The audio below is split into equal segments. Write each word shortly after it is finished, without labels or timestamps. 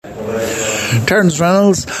Terence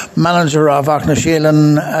Reynolds, manager of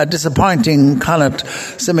Aughnasheelin, a disappointing Connacht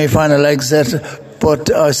semi-final exit,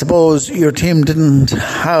 but I suppose your team didn't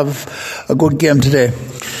have a good game today.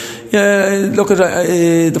 Yeah, look at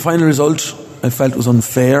the final result. I felt was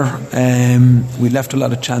unfair. We left a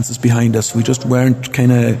lot of chances behind us. We just weren't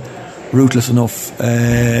kind of ruthless enough,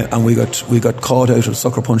 and we got caught out of a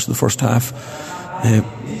sucker punch in the first half.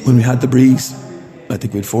 When we had the breeze, I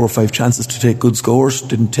think we had 4 or 5 chances to take good scores,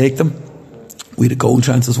 didn't take them. We had a goal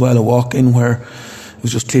chance as well, a walk-in where it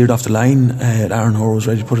was just cleared off the line. Aaron Hoare was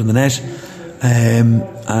ready to put it in the net.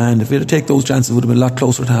 And if we had to take those chances, it would have been a lot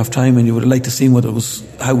closer at half time, and you would have liked to see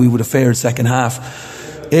how we would have fared second half.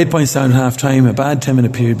 8 points down at half time, a bad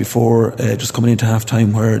 10-minute period before just coming into half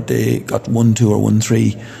time where they got 1-2 or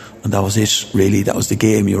 1-3, and that was it really. That was the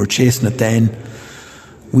game. You were chasing it then.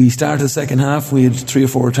 We started the second half, we had 3 or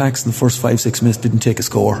 4 attacks in the first 5-6 minutes, didn't take a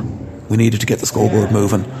score. We needed to get the scoreboard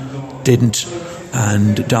moving, didn't.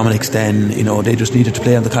 And Dominic's then, they just needed to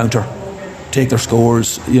play on the counter, take their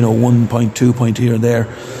scores, 1 point, 2 point here and there.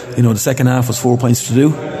 The second half was 4 points to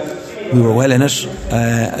do. We were well in it.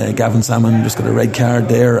 Gavin Salmon just got a red card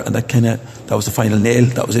there, and that was the final nail.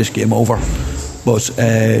 That was it, game over. But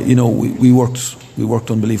we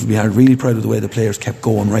worked unbelievably hard. Really proud of the way the players kept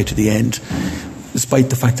going right to the end, despite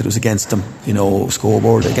the fact that it was against them.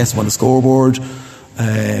 Scoreboard against them on the scoreboard,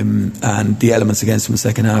 and the elements against them in the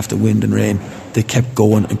second half, the wind and rain. They kept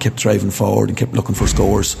going and kept driving forward and kept looking for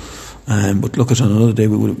scores. But look at on another day,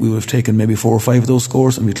 we would have taken maybe 4 or 5 of those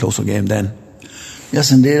scores and we'd closer game then.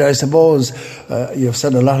 Yes, indeed. I suppose you've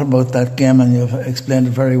said a lot about that game and you've explained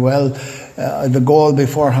it very well. The goal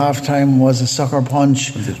before half-time was a sucker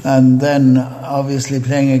punch, and then obviously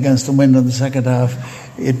playing against the wind in the second half,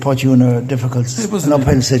 it put you in a difficult, an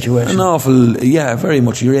uphill situation. Very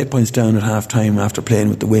much. You're 8 points down at half-time after playing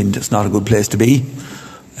with the wind. It's not a good place to be.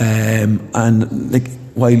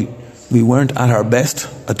 While we weren't at our best,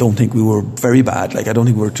 I don't think we were very bad. I don't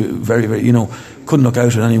think we were very, very, couldn't look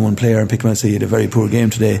out at any one player and pick him out and say he had a very poor game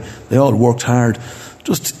today. They all worked hard.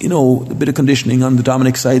 Just, a bit of conditioning on the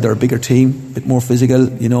Dominic side. They're a bigger team, a bit more physical,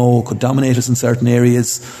 could dominate us in certain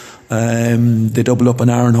areas. They doubled up on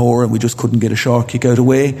Aaron Hoare and we just couldn't get a short kick out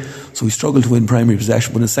away. So we struggled to win primary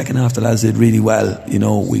possession. But in the second half, the lads did really well.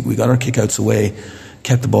 We got our kick outs away,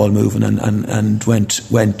 kept the ball moving and went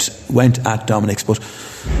at Dominic's. But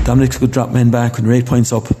Dominic's could drop men back. When you're 8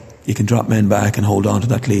 points up, you can drop men back and hold on to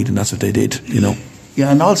that lead, and that's what they did,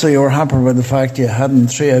 Yeah, and also you were hampered by the fact you hadn't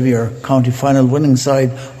 3 of your county final winning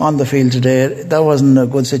side on the field today. That wasn't a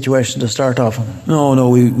good situation to start off on. No,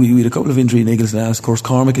 we had a couple of injury niggles now. Of course,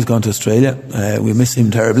 Cormac has gone to Australia. We miss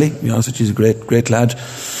him terribly, to be honest with you. He's a great lad.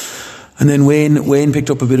 And then Wayne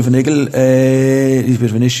picked up a bit of a niggle. He's a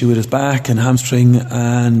bit of an issue with his back and hamstring,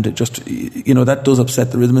 and just, that does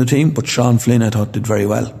upset the rhythm of the team. But Sean Flynn, I thought, did very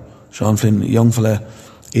well. Sean Flynn, a young fella,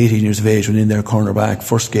 18 years of age, went in there, cornerback,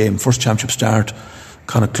 first game, first championship start,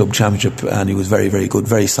 Connacht Club Championship, and he was very, very good,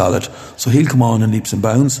 very solid. So he'll come on in leaps and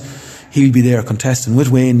bounds. He'll be there contesting with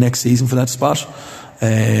Wayne next season for that spot.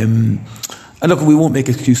 And look, we won't make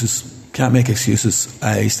excuses. Can't make excuses.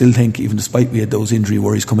 I still think, even despite we had those injury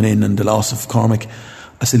worries coming in and the loss of Cormac,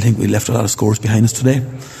 I still think we left a lot of scores behind us today.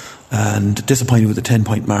 And disappointed with the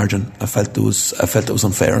 10-point margin. I felt there was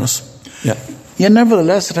unfair on us. Yeah. Yeah,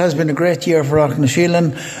 nevertheless, it has been a great year for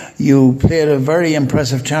Aughnasheelin. You played a very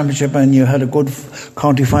impressive championship and you had a good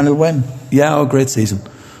county final win. Yeah, great season.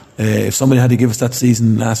 If somebody had to give us that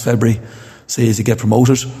season last February, say as you get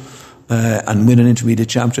promoted and win an intermediate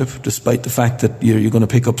championship, despite the fact that you're going to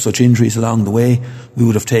pick up such injuries along the way, we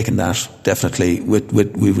would have taken that, definitely. We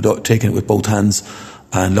would have taken it with both hands,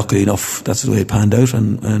 and luckily enough, that's the way it panned out,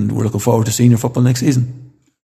 and we're looking forward to senior football next season.